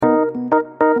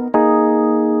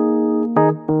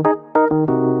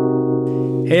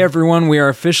Hey everyone, we are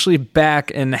officially back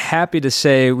and happy to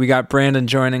say we got Brandon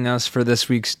joining us for this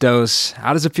week's dose.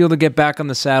 How does it feel to get back on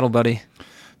the saddle, buddy?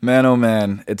 Man, oh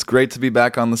man, it's great to be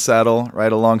back on the saddle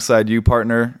right alongside you,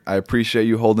 partner. I appreciate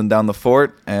you holding down the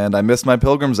fort, and I miss my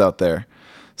pilgrims out there.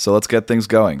 So let's get things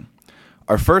going.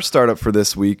 Our first startup for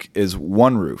this week is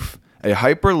OneRoof, a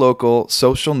hyper-local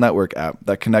social network app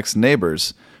that connects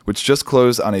neighbors, which just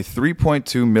closed on a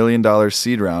 $3.2 million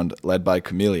seed round led by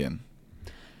Chameleon.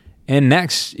 And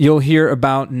next, you'll hear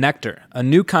about Nectar, a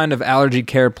new kind of allergy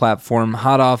care platform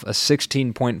hot off a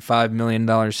 $16.5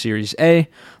 million Series A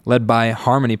led by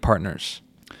Harmony Partners.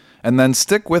 And then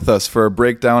stick with us for a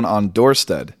breakdown on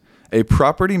Doorstead, a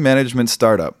property management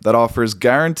startup that offers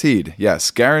guaranteed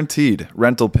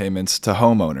rental payments to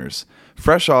homeowners,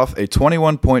 fresh off a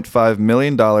 $21.5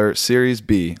 million Series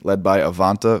B led by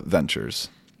Avanta Ventures.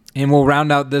 And we'll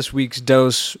round out this week's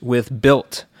dose with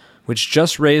Bilt, which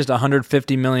just raised a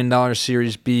 $150 million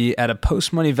Series B at a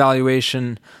post-money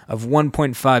valuation of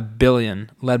 $1.5 billion,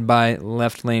 led by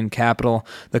Left Lane Capital.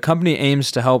 The company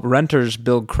aims to help renters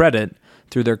build credit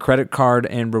through their credit card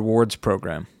and rewards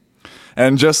program.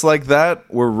 And just like that,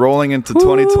 we're rolling into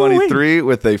 2023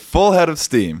 with a full head of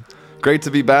steam. Great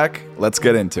to be back. Let's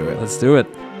get into it. Let's do it.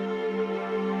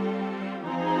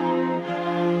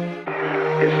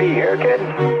 You see here, kid?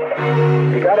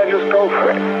 You gotta just go for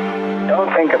it.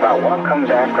 Don't think about what comes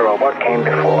after or what came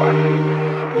before.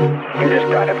 You just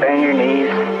gotta bend your knees,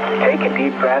 take a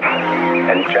deep breath,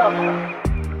 and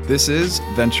jump. This is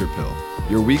Venture Pill,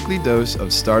 your weekly dose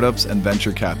of startups and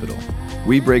venture capital.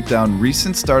 We break down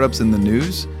recent startups in the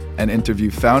news and interview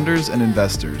founders and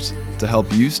investors to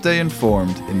help you stay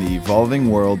informed in the evolving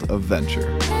world of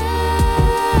venture.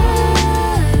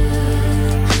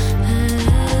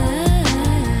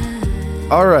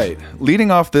 All right, leading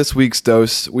off this week's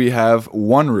dose, we have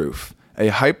OneRoof, a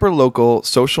hyper-local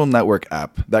social network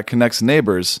app that connects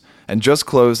neighbors and just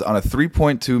closed on a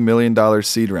 $3.2 million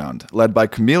seed round, led by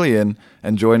Chameleon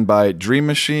and joined by Dream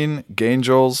Machine,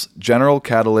 Gangels, General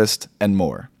Catalyst, and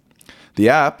more. The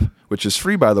app, which is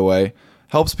free by the way,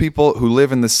 helps people who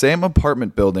live in the same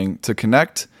apartment building to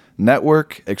connect,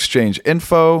 network, exchange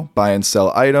info, buy and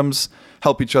sell items,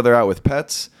 help each other out with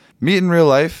pets, meet in real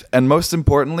life, and most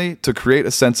importantly, to create a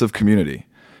sense of community.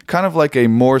 Kind of like a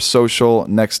more social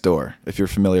Nextdoor, if you're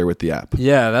familiar with the app.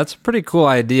 Yeah, that's a pretty cool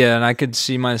idea, and I could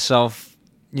see myself,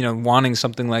 wanting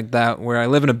something like that, where I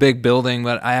live in a big building,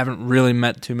 but I haven't really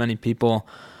met too many people,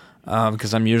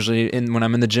 because I'm usually, when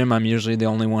I'm in the gym, I'm usually the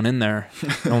only one in there,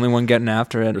 the only one getting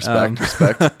after it. Respect.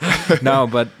 No,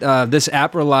 but this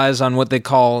app relies on what they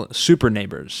call super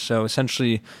neighbors. So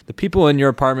essentially, the people in your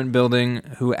apartment building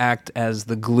who act as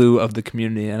the glue of the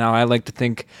community. And now I like to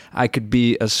think I could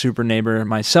be a super neighbor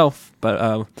myself,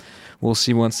 but we'll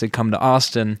see once they come to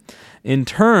Austin. In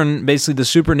turn, basically the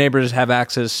super neighbors have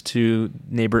access to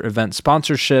neighbor event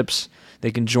sponsorships.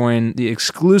 They can join the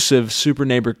exclusive Super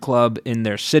Neighbor Club in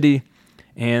their city,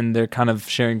 and they're kind of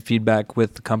sharing feedback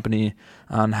with the company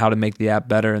on how to make the app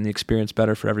better and the experience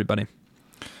better for everybody.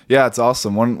 Yeah, it's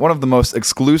awesome. One of the most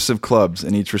exclusive clubs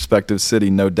in each respective city,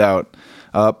 no doubt.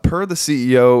 Per the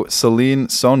CEO, Celine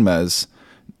Sonmez,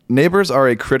 neighbors are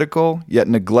a critical yet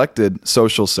neglected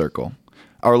social circle.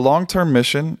 Our long-term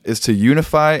mission is to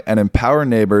unify and empower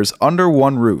neighbors under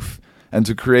one roof, and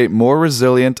to create more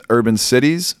resilient urban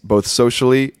cities, both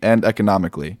socially and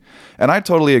economically. And I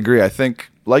totally agree. I think,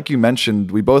 like you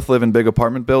mentioned, we both live in big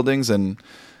apartment buildings, and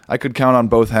I could count on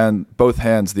both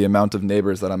hands the amount of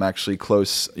neighbors that I'm actually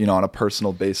close, on a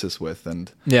personal basis with.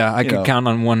 And yeah, I could count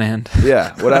on one hand.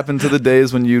 Yeah. What happened to the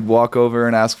days when you'd walk over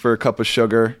and ask for a cup of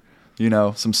sugar,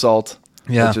 some salt?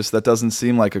 Yeah. That doesn't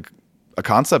seem like a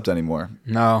concept anymore.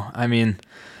 No, I mean,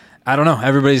 I don't know.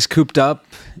 Everybody's cooped up,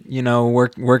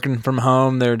 working from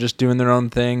home. They're just doing their own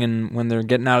thing. And when they're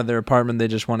getting out of their apartment, they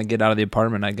just want to get out of the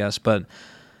apartment, I guess. But,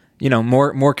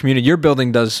 more community. Your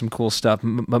building does some cool stuff,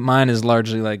 but mine is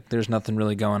largely like there's nothing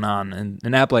really going on. And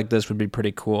an app like this would be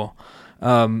pretty cool.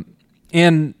 And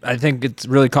I think it's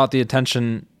really caught the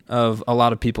attention of a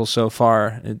lot of people so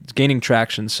far. It's gaining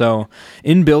traction. So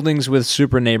in buildings with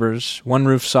super neighbors,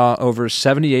 OneRoof saw over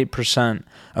 78%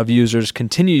 of users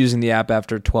continue using the app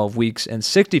after 12 weeks and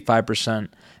 65%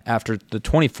 after the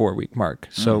 24-week mark.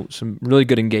 So some really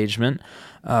good engagement.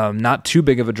 Not too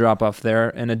big of a drop-off there.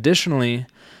 And additionally,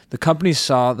 the company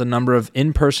saw the number of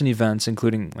in-person events,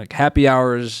 including like happy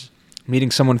hours,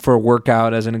 meeting someone for a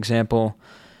workout as an example,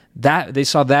 that they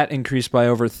saw that increase by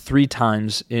over 3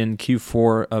 times in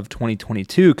Q4 of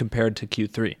 2022 compared to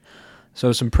Q3.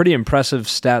 So some pretty impressive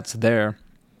stats there.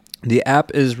 The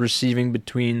app is receiving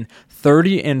between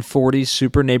 30 and 40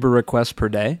 super neighbor requests per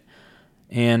day.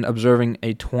 and observing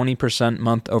a 20%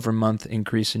 month-over-month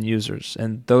increase in users.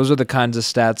 And those are the kinds of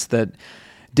stats that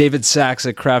David Sachs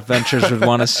at Craft Ventures would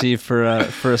want to see for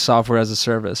a software as a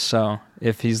service. So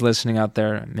if he's listening out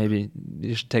there, maybe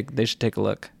they should take a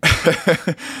look.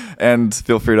 And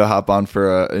feel free to hop on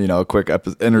for a quick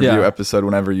interview episode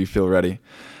whenever you feel ready.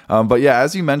 But yeah,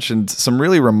 as you mentioned, some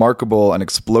really remarkable and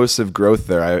explosive growth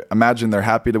there. I imagine they're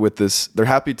happy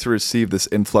to receive this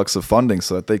influx of funding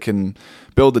so that they can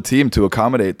build a team to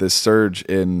accommodate this surge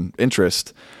in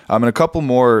interest. And a couple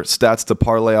more stats to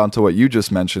parlay onto what you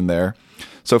just mentioned there.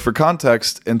 So for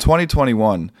context, in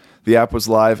 2021, the app was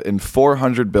live in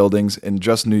 400 buildings in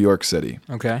just New York City.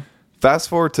 Okay. Fast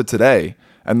forward to today,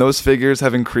 and those figures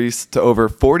have increased to over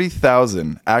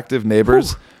 40,000 active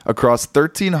neighbors across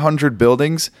 1,300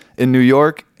 buildings in New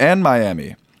York and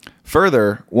Miami.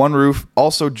 Further, One Roof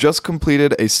also just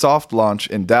completed a soft launch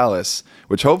in Dallas,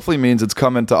 which hopefully means it's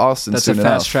coming to Austin soon enough.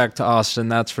 That's a fast track to Austin,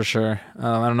 that's for sure.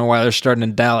 I don't know why they're starting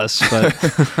in Dallas,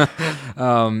 but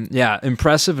yeah,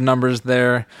 impressive numbers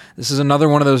there. This is another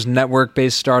one of those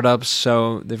network-based startups,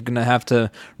 so they're going to have to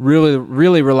really,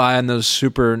 really rely on those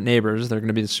super neighbors. They're going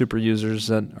to be the super users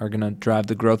that are going to drive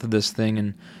the growth of this thing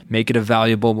and make it a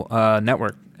valuable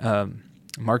network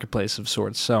marketplace of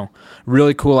sorts. So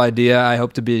really cool idea. I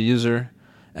hope to be a user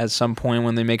at some point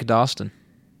when they make it to Austin.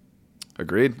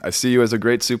 Agreed. I see you as a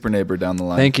great super neighbor down the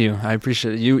line. Thank you. I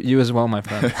appreciate it. You as well, my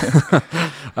friend.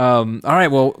 All right.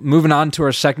 Well, moving on to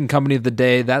our second company of the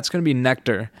day, that's going to be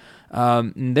Nectar.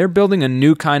 They're building a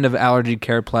new kind of allergy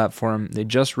care platform. They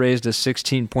just raised a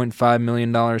 $16.5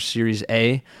 million Series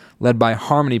A led by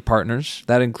Harmony Partners.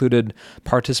 That included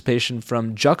participation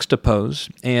from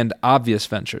Juxtapose and Obvious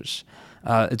Ventures.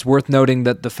 It's worth noting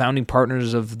that the founding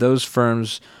partners of those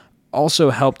firms also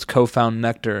helped co-found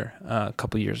Nectar a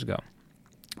couple years ago.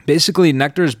 Basically,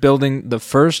 Nectar is building the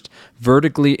first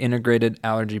vertically integrated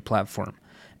allergy platform.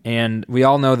 And we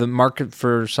all know the market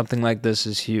for something like this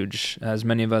is huge, as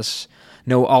many of us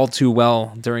know all too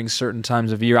well during certain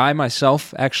times of year. I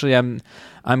myself, actually,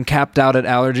 I'm capped out at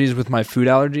allergies with my food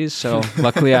allergies, so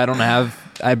luckily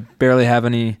I barely have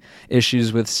any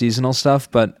issues with seasonal stuff,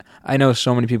 but I know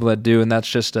so many people that do, and that's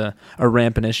just a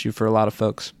rampant issue for a lot of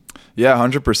folks. Yeah,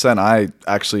 100%. I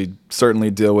actually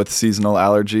certainly deal with seasonal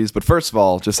allergies. But first of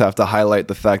all, just have to highlight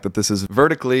the fact that this is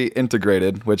vertically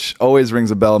integrated, which always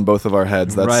rings a bell in both of our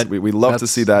heads. Right. We love to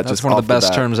see that. That's one of the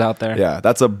best terms out there. Yeah,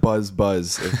 that's a buzz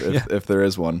if there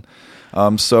is one.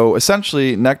 So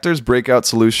essentially, Nectar's breakout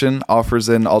solution offers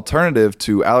an alternative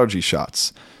to allergy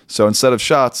shots. So instead of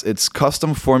shots, it's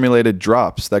custom formulated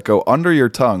drops that go under your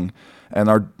tongue and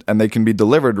they can be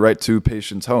delivered right to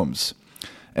patients' homes.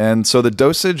 And so the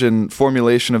dosage and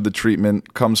formulation of the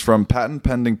treatment comes from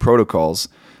patent-pending protocols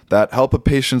that help a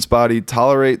patient's body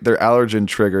tolerate their allergen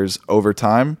triggers over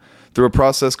time through a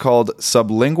process called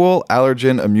sublingual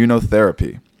allergen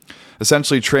immunotherapy,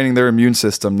 essentially training their immune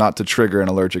system not to trigger an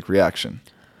allergic reaction.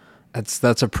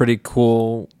 That's a pretty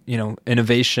cool,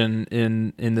 innovation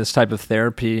in this type of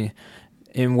therapy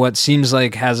in what seems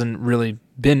like hasn't really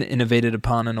been innovated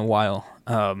upon in a while.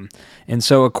 And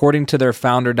so according to their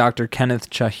founder, Dr. Kenneth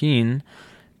Chahine,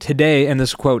 today, and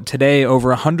this quote, today over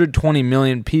 120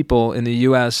 million people in the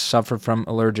U.S. suffer from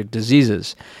allergic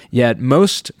diseases, yet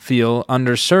most feel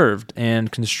underserved and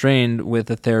constrained with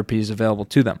the therapies available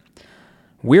to them.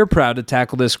 We're proud to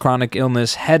tackle this chronic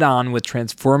illness head-on with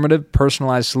transformative,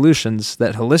 personalized solutions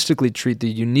that holistically treat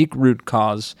the unique root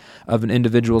cause of an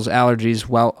individual's allergies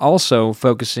while also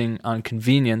focusing on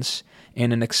convenience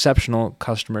and an exceptional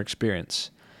customer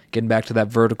experience. Getting back to that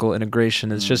vertical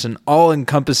integration, it's just an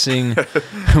all-encompassing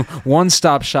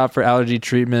one-stop shop for allergy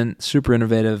treatment. Super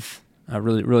innovative,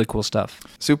 really, really cool stuff.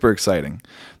 Super exciting.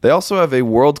 They also have a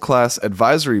world-class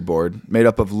advisory board made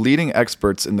up of leading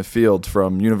experts in the field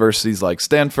from universities like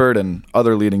Stanford and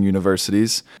other leading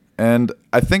universities. And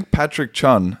I think Patrick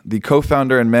Chun, the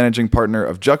co-founder and managing partner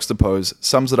of Juxtapose,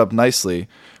 sums it up nicely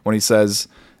when he says,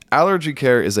 allergy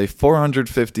care is a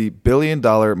 $450 billion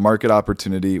market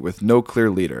opportunity with no clear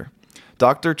leader.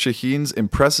 Dr. Chahine's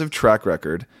impressive track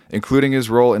record, including his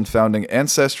role in founding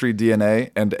Ancestry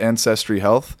DNA and Ancestry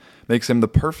Health, makes him the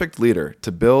perfect leader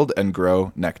to build and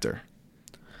grow Nectar.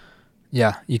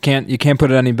 Yeah, you can't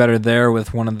put it any better there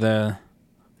with one of the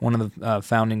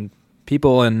founding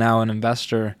people and now an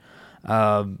investor.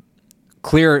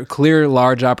 Clear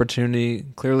large opportunity,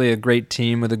 clearly a great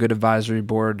team with a good advisory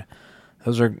board.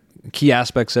 Those are key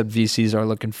aspects that VCs are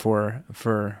looking for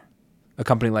a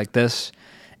company like this.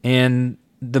 And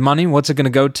the money, what's it going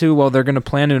to go to? Well, they're going to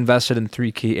plan to invest it in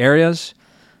three key areas.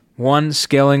 One,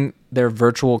 scaling their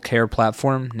virtual care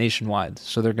platform nationwide.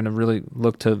 So they're going to really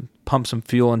look to pump some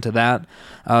fuel into that.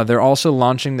 They're also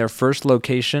launching their first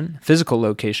physical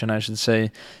location, I should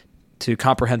say, to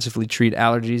comprehensively treat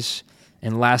allergies.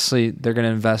 And lastly, they're going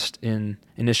to invest in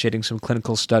initiating some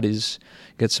clinical studies,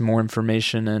 get some more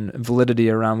information and validity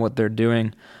around what they're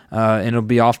doing, and it'll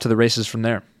be off to the races from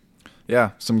there.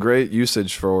 Yeah, some great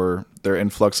usage for their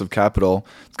influx of capital.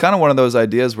 It's kind of one of those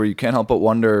ideas where you can't help but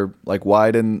wonder, like,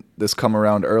 why didn't this come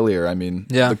around earlier? I mean,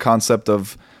 the concept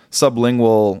of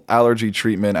sublingual allergy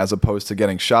treatment as opposed to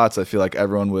getting shots, I feel like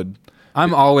everyone would...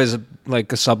 I'm always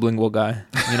like a sublingual guy,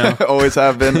 you know? Always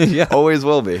have been, always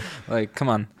will be. Like, come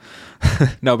on.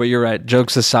 No, but you're right.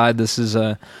 Jokes aside, this is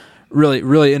a really,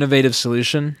 really innovative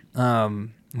solution.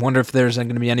 Wonder if there's going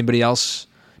to be anybody else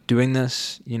doing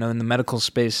this. You know, in the medical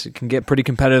space, it can get pretty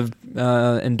competitive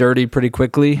and dirty pretty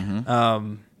quickly.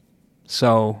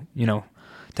 So, you know,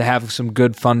 to have some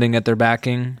good funding at their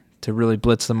backing to really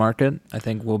blitz the market, I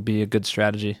think will be a good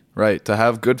strategy. Right. To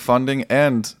have good funding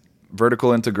and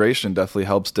vertical integration definitely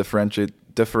helps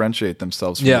differentiate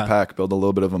themselves from the pack, build a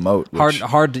little bit of a moat.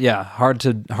 Hard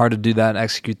to do that,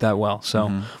 execute that well.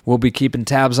 So we'll be keeping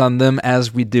tabs on them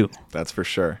as we do. That's for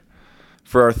sure.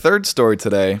 For our third story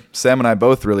today, Sam and I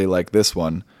both really like this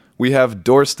one. We have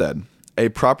Doorstead, a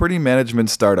property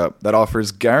management startup that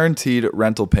offers guaranteed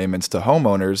rental payments to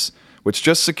homeowners, which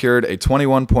just secured a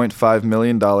 $21.5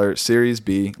 million Series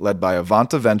B led by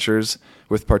Avanta Ventures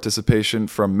with participation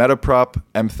from Metaprop,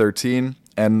 M13,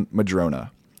 and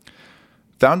Madrona.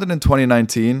 Founded in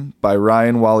 2019 by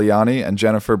Ryan Waliani and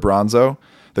Jennifer Bronzo,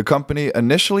 the company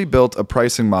initially built a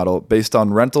pricing model based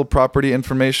on rental property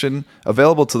information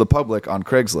available to the public on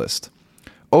Craigslist.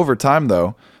 Over time,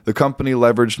 though, the company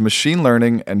leveraged machine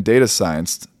learning and data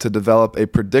science to develop a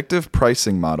predictive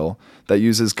pricing model that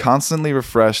uses constantly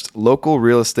refreshed local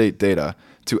real estate data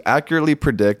to accurately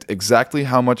predict exactly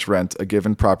how much rent a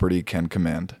given property can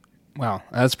command. Wow,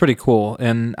 that's pretty cool.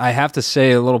 And I have to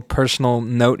say, a little personal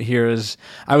note here is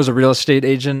I was a real estate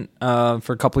agent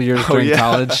for a couple of years during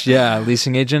college. Yeah,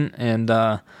 leasing agent. And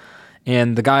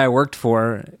the guy I worked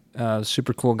for,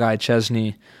 super cool guy,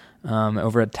 Chesney,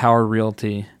 over at Tower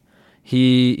Realty,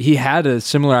 he had a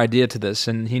similar idea to this,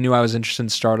 and he knew I was interested in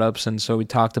startups, and so we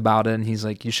talked about it, and he's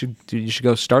like, you should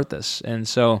go start this. And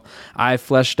so I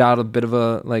fleshed out a bit of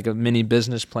a mini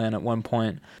business plan at one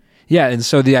point. Yeah, and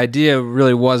so the idea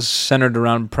really was centered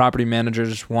around property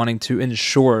managers wanting to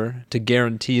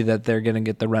guarantee that they're going to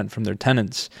get the rent from their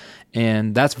tenants.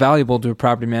 And that's valuable to a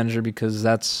property manager because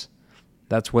that's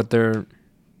what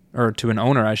or to an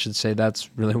owner, I should say, that's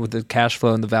really what the cash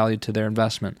flow and the value to their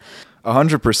investment.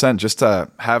 100%, just to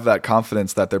have that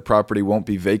confidence that their property won't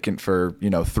be vacant for,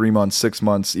 3 months, 6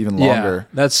 months, even longer.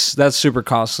 Yeah, that's super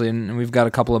costly. And we've got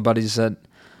a couple of buddies that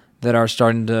are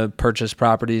starting to purchase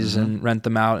properties and rent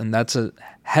them out. And that's a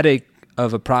headache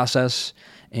of a process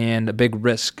and a big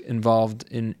risk involved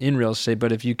in real estate.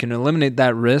 But if you can eliminate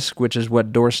that risk, which is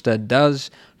what Doorstead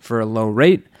does for a low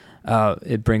rate,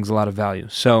 it brings a lot of value.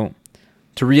 So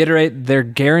to reiterate, they're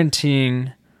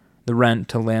guaranteeing the rent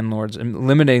to landlords and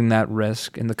eliminating that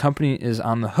risk. And the company is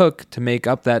on the hook to make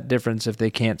up that difference if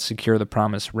they can't secure the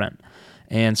promised rent.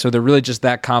 And so they're really just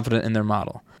that confident in their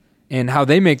model. And how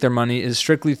they make their money is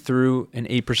strictly through an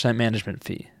 8% management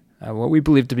fee. What we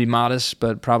believe to be modest,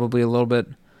 but probably a little bit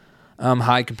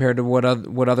high compared to what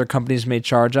other companies may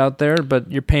charge out there.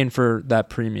 But you're paying for that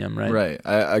premium, right? Right.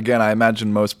 I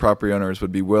imagine most property owners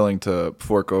would be willing to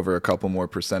fork over a couple more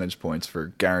percentage points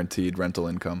for guaranteed rental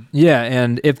income. Yeah,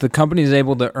 and if the company is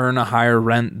able to earn a higher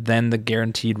rent than the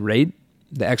guaranteed rate,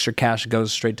 the extra cash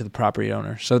goes straight to the property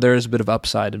owner. So there is a bit of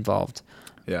upside involved.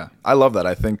 Yeah, I love that.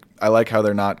 I like how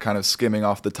they're not kind of skimming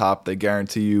off the top. They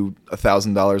guarantee you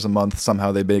 $1,000 a month.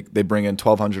 Somehow they bring in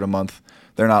 $1,200 a month.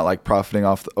 They're not like profiting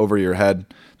over your head.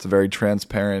 It's a very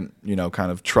transparent,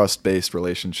 kind of trust-based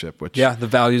relationship. The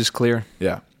value is clear.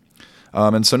 Yeah.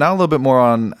 And so now a little bit more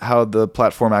on how the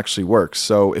platform actually works.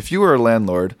 So if you were a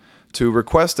landlord, to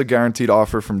request a guaranteed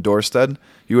offer from Doorstead,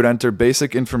 you would enter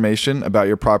basic information about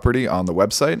your property on the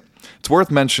website. It's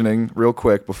worth mentioning real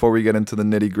quick before we get into the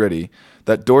nitty-gritty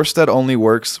that Doorstead only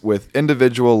works with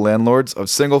individual landlords of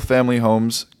single-family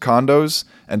homes, condos,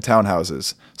 and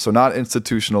townhouses, so not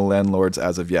institutional landlords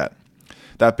as of yet.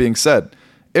 That being said,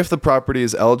 if the property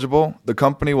is eligible, the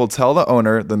company will tell the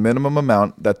owner the minimum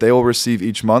amount that they will receive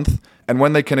each month and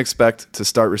when they can expect to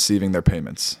start receiving their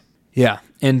payments. Yeah,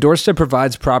 and Doorstead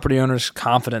provides property owners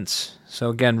confidence. So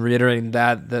again, reiterating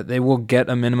that they will get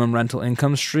a minimum rental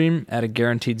income stream at a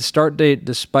guaranteed start date,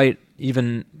 despite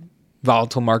even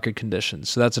volatile market conditions.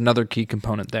 So that's another key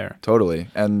component there. Totally.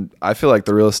 And I feel like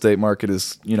the real estate market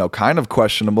is, kind of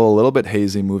questionable, a little bit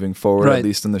hazy moving forward, Right. at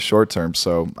least in the short term.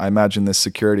 So I imagine this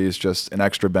security is just an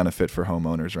extra benefit for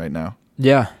homeowners right now.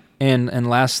 Yeah. And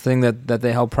last thing that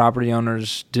they help property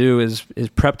owners do is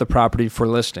prep the property for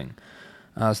listing.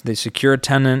 So they secure a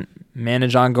tenant,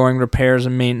 manage ongoing repairs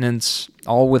and maintenance,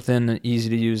 all within an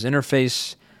easy-to-use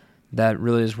interface. That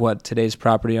really is what today's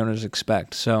property owners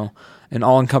expect. So an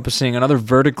all-encompassing, another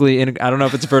vertically, I don't know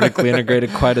if it's vertically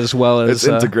integrated quite as well as... It's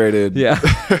integrated. Yeah.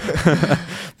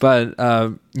 But,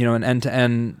 an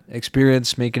end-to-end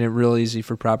experience, making it real easy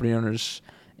for property owners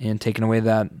and taking away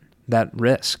that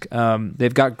risk.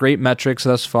 They've got great metrics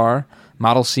thus far.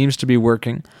 Model seems to be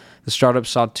working. The startup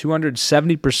saw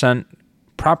 270%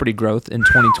 property growth in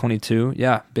 2022.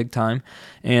 Yeah, big time.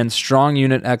 And strong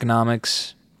unit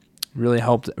economics really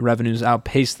helped revenues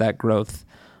outpace that growth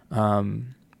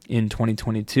in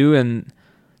 2022. And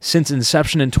since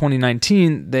inception in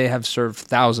 2019, they have served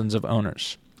thousands of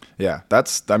owners. Yeah,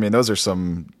 those are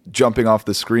some jumping off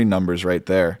the screen numbers right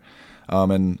there.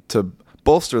 And to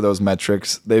bolster those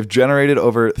metrics, they've generated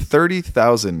over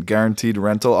 30,000 guaranteed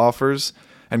rental offers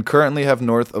and currently have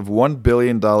north of $1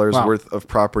 billion worth of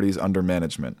properties under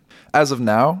management. As of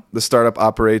now, the startup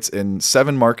operates in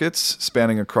 7 markets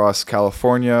spanning across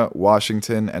California,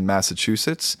 Washington, and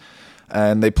Massachusetts,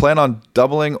 and they plan on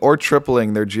doubling or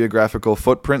tripling their geographical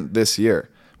footprint this year,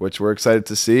 which we're excited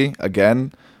to see.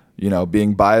 Again,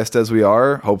 being biased as we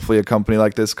are, hopefully a company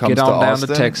like this comes to Austin. Get on down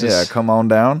to Texas. Yeah, come on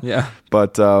down. Yeah.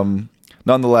 But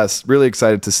nonetheless, really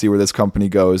excited to see where this company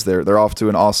goes. They're off to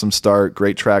an awesome start,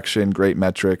 great traction, great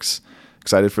metrics.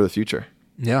 Excited for the future.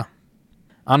 Yeah.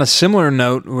 On a similar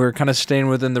note, we're kind of staying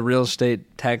within the real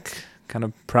estate tech, kind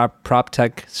of prop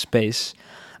tech space.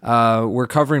 We're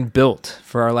covering Bilt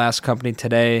for our last company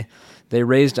today. They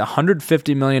raised a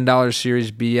 $150 million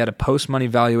Series B at a post-money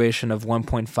valuation of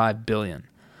 $1.5 billion.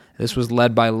 This was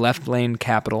led by Left Lane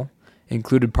Capital,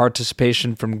 included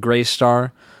participation from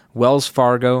Greystar, Wells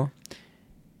Fargo,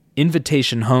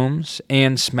 Invitation Homes,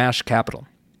 and Smash Capital.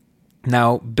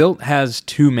 Now, Bilt has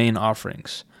 2 main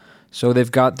offerings. So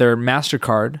they've got their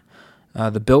MasterCard,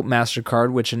 the Bilt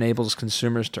MasterCard, which enables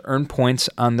consumers to earn points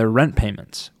on their rent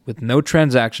payments with no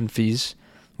transaction fees,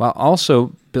 while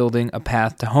also building a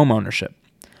path to home ownership.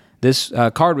 This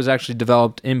card was actually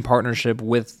developed in partnership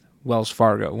with Wells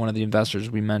Fargo, one of the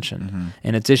investors we mentioned,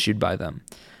 and it's issued by them.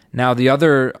 Now, the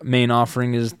other main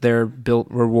offering is their Bilt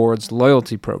Rewards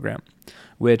loyalty program,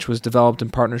 which was developed in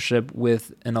partnership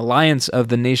with an alliance of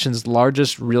the nation's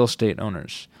largest real estate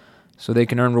owners. So they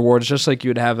can earn rewards just like you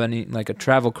would have like a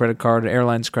travel credit card, an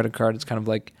airline's credit card. It's kind of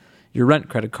like your rent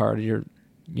credit card, your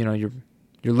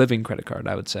living credit card,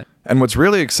 I would say. And what's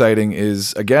really exciting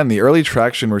is, again, the early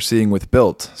traction we're seeing with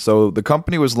Bilt. So the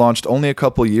company was launched only a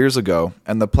couple years ago,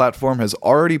 and the platform has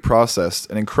already processed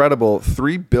an incredible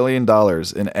 $3 billion in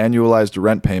annualized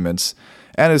rent payments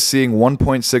and is seeing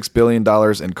 $1.6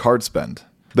 billion in card spend.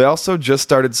 They also just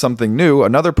started something new,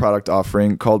 another product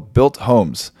offering called Bilt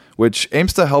Homes, which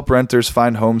aims to help renters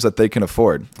find homes that they can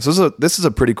afford. So this is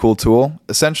a pretty cool tool.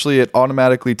 Essentially, it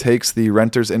automatically takes the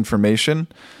renter's information,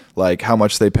 like how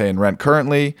much they pay in rent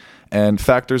currently, and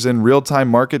factors in real-time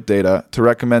market data to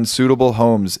recommend suitable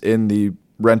homes in the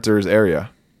renter's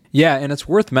area. Yeah, and it's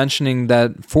worth mentioning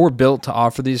that for Bilt to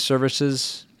offer these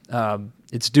services,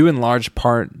 it's due in large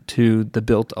part to the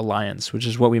Bilt Alliance, which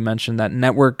is what we mentioned, that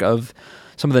network of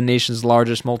some of the nation's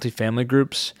largest multifamily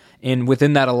groups. And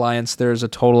within that alliance, there's a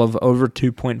total of over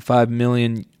 2.5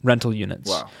 million rental units.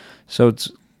 Wow. So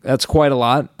that's quite a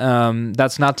lot.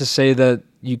 That's not to say that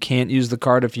you can't use the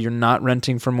card if you're not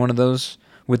renting from one of those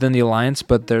within the alliance,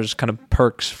 but there's kind of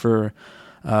perks for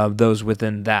those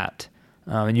within that.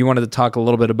 And you wanted to talk a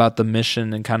little bit about the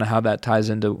mission and kind of how that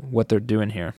ties into what they're doing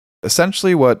here.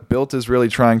 Essentially, what Bilt is really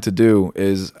trying to do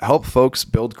is help folks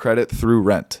build credit through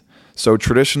rent. So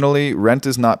traditionally, rent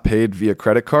is not paid via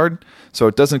credit card, so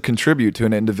it doesn't contribute to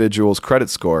an individual's credit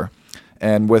score.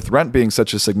 And with rent being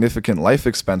such a significant life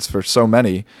expense for so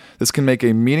many, this can make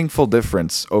a meaningful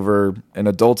difference over an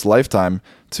adult's lifetime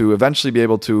to eventually be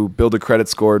able to build a credit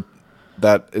score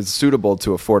that is suitable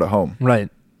to afford a home. Right.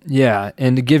 Yeah.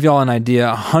 And to give y'all an idea,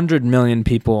 100 million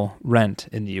people rent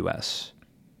in the U.S.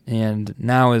 And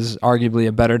now is arguably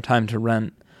a better time to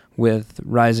rent with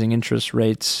rising interest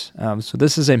rates. So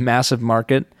this is a massive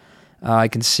market. I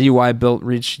can see why Bilt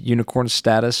reached unicorn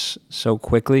status so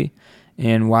quickly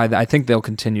and why I think they'll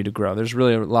continue to grow. There's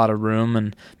really a lot of room,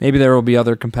 and maybe there will be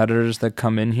other competitors that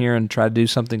come in here and try to do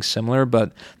something similar,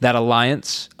 but that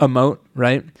alliance, a moat,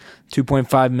 right?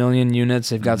 2.5 million units.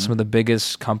 They've got some of the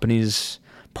biggest companies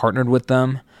partnered with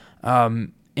them.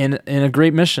 in a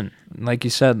great mission, like you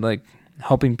said, like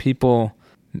helping people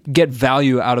get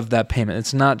value out of that payment.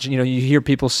 It's not, you hear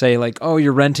people say like, oh,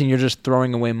 you're renting, you're just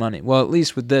throwing away money. Well, at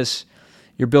least with this,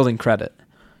 you're building credit.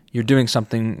 You're doing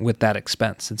something with that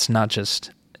expense. It's not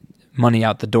just money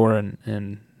out the door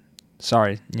and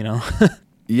sorry,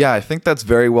 Yeah, I think that's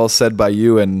very well said by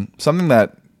you. And something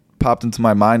that popped into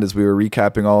my mind as we were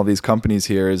recapping all of these companies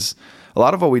here is a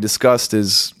lot of what we discussed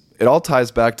is it all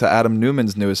ties back to Adam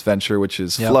Neumann's newest venture, which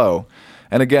is Flow.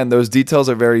 And again, those details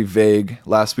are very vague.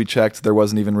 Last we checked, there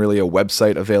wasn't even really a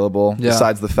website available,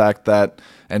 besides the fact that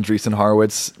Andreessen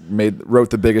Horowitz wrote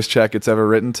the biggest check it's ever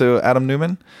written to Adam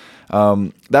Neumann.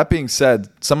 That being said,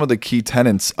 some of the key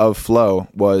tenets of Flow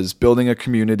was building a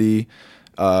community,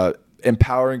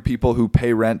 empowering people who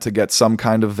pay rent to get some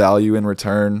kind of value in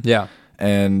return. Yeah.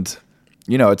 And,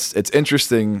 it's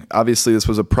interesting. Obviously, this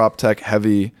was a prop tech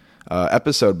heavy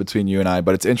episode between you and I,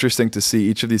 but it's interesting to see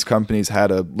each of these companies had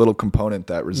a little component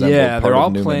that resembled part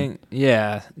of Neumann.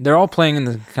 They're all playing in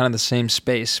the kind of the same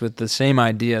space with the same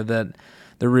idea that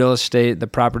the real estate, the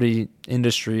property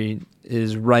industry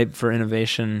is ripe for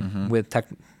innovation with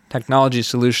technology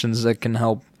solutions that can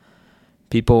help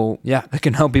people. Yeah, that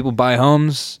can help people buy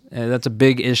homes. That's a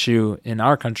big issue in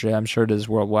our country. I'm sure it is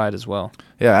worldwide as well.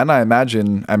 Yeah, and I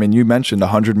imagine, you mentioned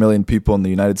 100 million people in the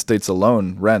United States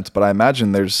alone rent, but I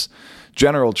imagine there's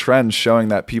general trends showing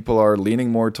that people are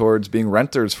leaning more towards being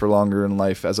renters for longer in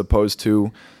life as opposed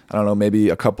to, I don't know, maybe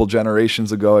a couple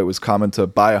generations ago it was common to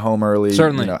buy a home early,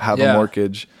 certainly, have a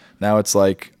mortgage. Now it's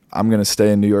like, I'm going to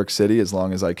stay in New York City as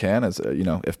long as I can, as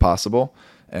if possible.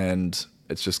 And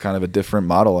it's just kind of a different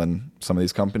model, and some of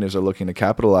these companies are looking to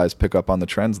pick up on the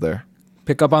trends there.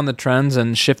 Pick up on the trends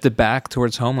and shift it back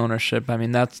towards home ownership.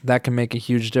 That can make a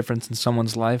huge difference in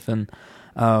someone's life, and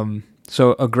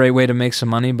so a great way to make some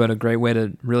money, but a great way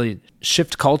to really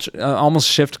shift culture, almost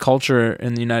shift culture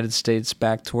in the United States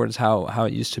back towards how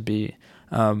it used to be.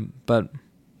 But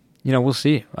we'll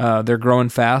see. They're growing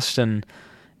fast and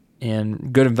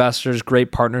good investors,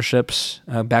 great partnerships.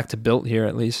 Back to Bilt here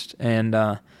at least, and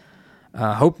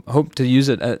hope to use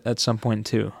it at some point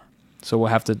too. So we'll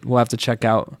have to check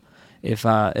out if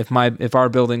our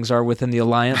buildings are within the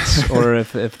alliance or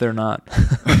if they're not,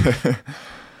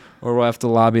 or we'll have to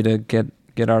lobby to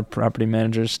get our property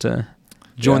managers to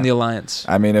join the alliance.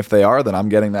 If they are, then I'm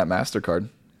getting that MasterCard.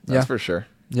 That's for sure.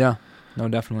 Yeah, no,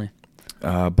 definitely.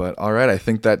 But all right, I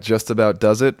think that just about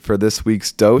does it for this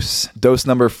week's dose. Dose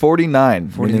number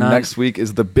 49. Meaning next week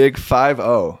is the big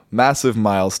 5-0. Massive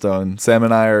milestone. Sam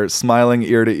and I are smiling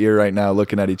ear to ear right now,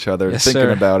 looking at each other, thinking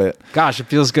about it. Gosh, it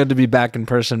feels good to be back in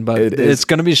person, but it's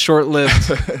going to be short-lived.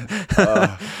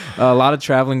 A lot of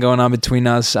traveling going on between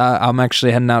us. I'm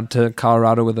actually heading out to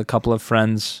Colorado with a couple of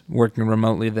friends working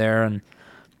remotely there and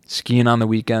skiing on the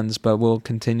weekends, but we'll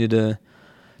continue to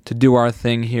do our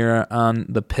thing here on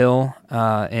the pill,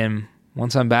 and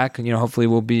once I'm back, hopefully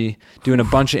we'll be doing a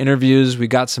bunch of interviews. We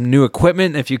got some new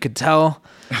equipment, if you could tell.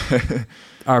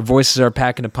 Our voices are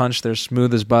packing a punch. They're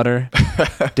smooth as butter,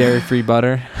 dairy-free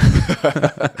butter.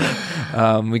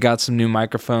 We got some new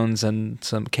microphones and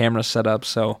some camera set up,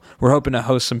 so we're hoping to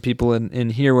host some people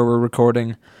in here where we're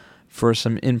recording for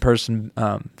some in-person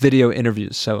video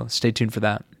interviews, so stay tuned for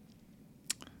that.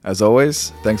 As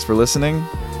always, thanks for listening.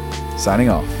 Signing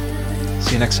off.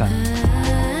 See you next time.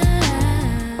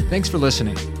 Thanks for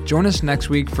listening. Join us next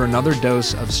week for another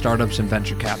dose of startups and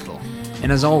venture capital.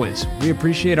 And as always, we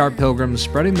appreciate our pilgrims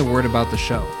spreading the word about the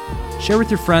show. Share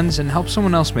with your friends and help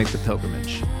someone else make the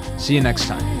pilgrimage. See you next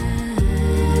time.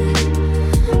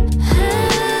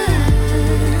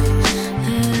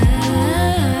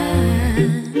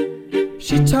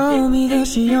 She told me that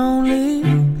she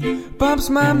only bumps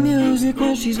my music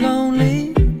when she's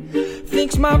lonely.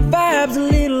 Thinks my vibe's a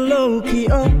little low-key,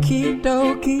 okie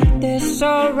dokie, that's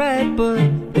alright, but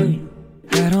wait,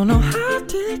 I don't know how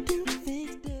to do